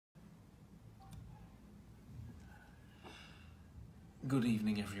Good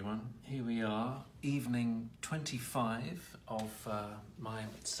evening, everyone. Here we are, evening 25 of my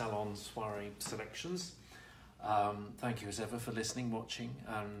Salon Soirée selections. Thank you as ever for listening, watching,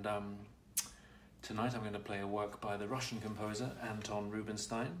 and tonight I'm going to play a work by the Russian composer Anton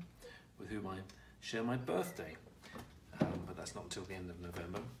Rubinstein, with whom I share my birthday, but that's not until the end of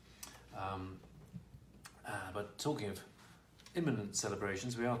November. But talking of imminent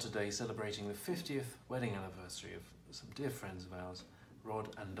celebrations, we are today celebrating the 50th wedding anniversary of some dear friends of ours, Rod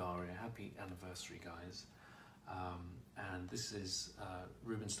and Daria. Happy anniversary, guys. And this is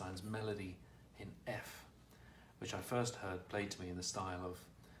Rubinstein's Melody in F, which I first heard played to me in the style of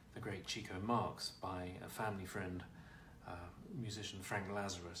the great Chico Marx by a family friend, musician Frank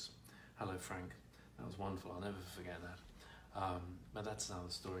Lazarus. Hello, Frank. That was wonderful. I'll never forget that. But that's another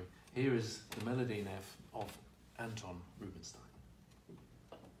story. Here is the Melody in F of Anton Rubinstein.